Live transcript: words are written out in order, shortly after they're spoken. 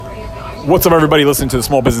What's up, everybody listening to the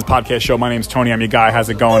Small Business Podcast Show? My name's Tony. I'm your guy. How's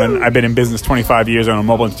it going? And I've been in business 25 years. I own a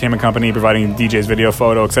mobile entertainment company providing DJs, video,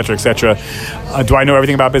 photo, etc., etc. Do I know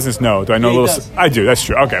everything about business? No. Do I know a little? I do. That's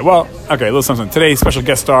true. Okay. Well, a little something. Today's special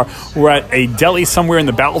guest star. We're at a deli somewhere in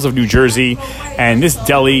the bowels of New Jersey, and this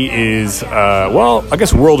deli is, I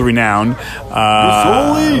guess world-renowned.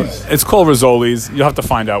 Rizzolis. It's called Rizzolis. You'll have to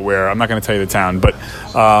find out where. I'm not going to tell you the town, but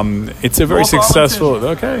it's a very successful.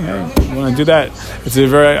 Okay. Hey, you want to do that? It's a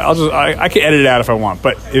very. I can edit it out if I want,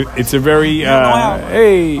 but it's a very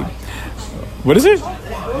hey, what is it?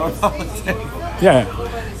 Yeah.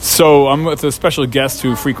 So I'm with a special guest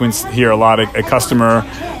who frequents here a lot, a customer,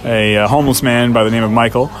 a homeless man by the name of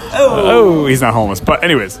Michael. Oh, he's not homeless, but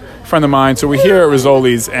anyways, friend of mine. So we're here at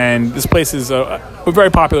Rizzolis, and this place is a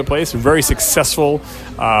very popular place, a very successful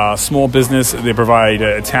small business. They provide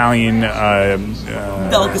Italian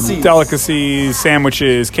delicacies,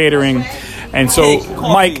 sandwiches, catering, and so Cake, coffee,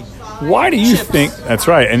 Mike. Why do you think that's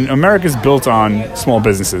right? And America's built on small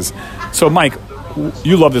businesses. So, Mike,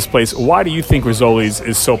 you love this place. Why do you think Rizzolis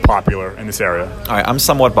is so popular in this area? All right, I'm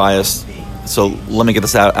somewhat biased, so let me get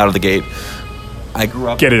this out of the gate. I grew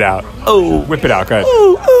up... Get it out. Oh. Whip it out. Go ahead.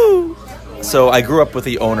 Ooh. So I grew up with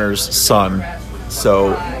the owner's son,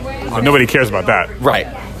 so... Nobody cares about that. Right.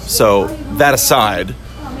 So that aside,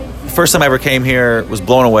 first time I ever came here, was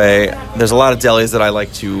blown away. There's a lot of delis that I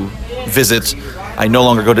like to visit. I no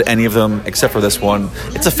longer go to any of them except for this one.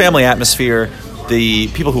 It's a family atmosphere. The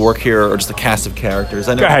people who work here are just a cast of characters.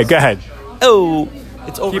 I know. Go ahead. Oh,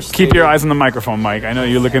 it's overstated. Keep your eyes on the microphone, Mike. I know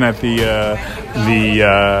you're looking at the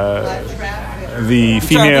female.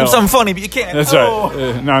 Trying to do something funny, but you can't. That's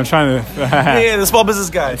right. No, I'm trying to. Yeah, the small business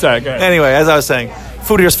guy. That's right. Go ahead. Anyway, as I was saying,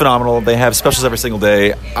 food here is phenomenal. They have specials every single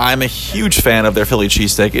day. I'm a huge fan of their Philly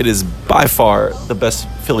cheesesteak. It is by far the best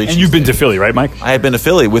Philly cheesesteak. And you've been to Philly, right, Mike? I have been to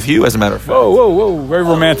Philly with you, as a matter of fact. Whoa. Very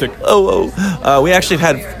romantic. We actually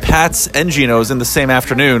had Pat's and Gino's in the same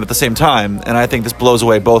afternoon at the same time, and I think this blows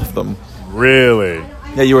away both of them. Really?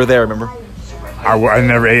 Yeah, you were there, remember? I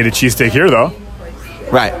never ate a cheesesteak here, though.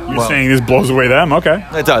 Right. You're saying this blows away them? Okay.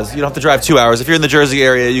 It does. You don't have to drive 2 hours. If you're in the Jersey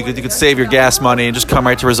area, you could save your gas money and just come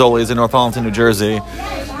right to Rizzolis in North Arlington, New Jersey,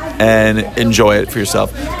 and enjoy it for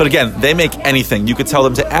yourself. But again, they make anything. You could tell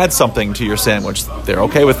them to add something to your sandwich. They're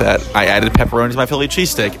okay with that. I added pepperoni to my Philly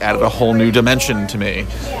cheesesteak, added a whole new dimension to me.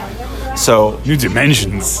 So New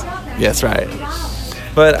dimensions. yes, right.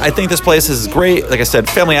 But I think this place is great. Like I said,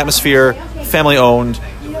 family atmosphere, family owned.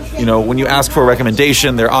 You know, when you ask for a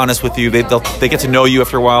recommendation, they're honest with you. They get to know you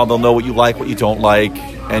after a while. They'll know what you like, what you don't like,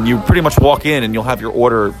 and you pretty much walk in and you'll have your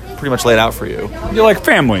order pretty much laid out for you. You're like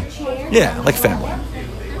family. Yeah, like family.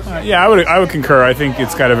 Yeah, I would concur. I think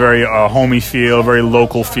it's got a very homey feel, very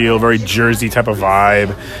local feel, very Jersey type of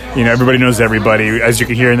vibe. You know, everybody knows everybody. As you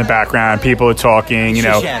can hear in the background, people are talking, you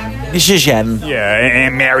know. Zhizhen. Yeah,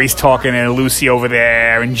 and Mary's talking, and Lucy over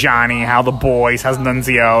there, and Johnny, how the boys, how's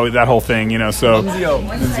Nunzio, that whole thing, you know. So,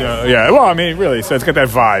 Nunzio, yeah, well, I mean, really, so it's got that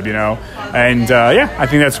vibe, you know. And, I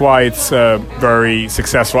think that's why it's very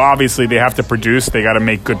successful. Obviously, they have to produce. They got to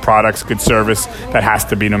make good products, good service. That has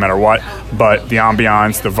to be no matter what. But the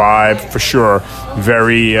ambiance, the vibe, for sure,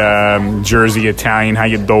 very Jersey Italian. How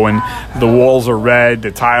you doing? The walls are red.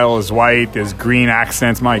 The tile is white. There's green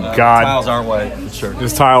accents. My God, Tiles aren't white. Sure.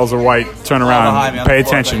 these tiles are white. Turn around. Pay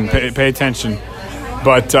attention. Pay attention.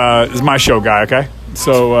 But this is my show, guy. Okay.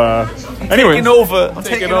 So anyway, I'm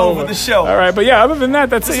taking over the show. All right, but yeah, other than that,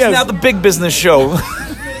 that's This it. Yeah, is now the big business show.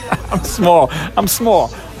 I'm small.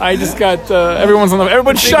 I just got everyone's on the.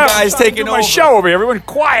 Everyone Big shut up. guy's taking My over. show over here. Everyone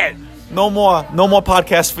quiet. No more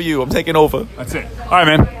podcasts for you. I'm taking over. That's it. All right,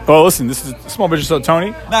 man. Well, listen, this is Small Business Show,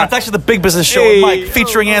 Tony. No, it's actually the big business show Hey. with Mike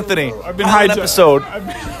featuring Anthony. I've been Pilot hijacked. episode.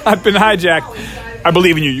 I've been hijacked. I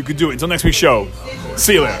believe in you. You could do it. Until next week's show.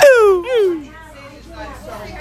 See you later.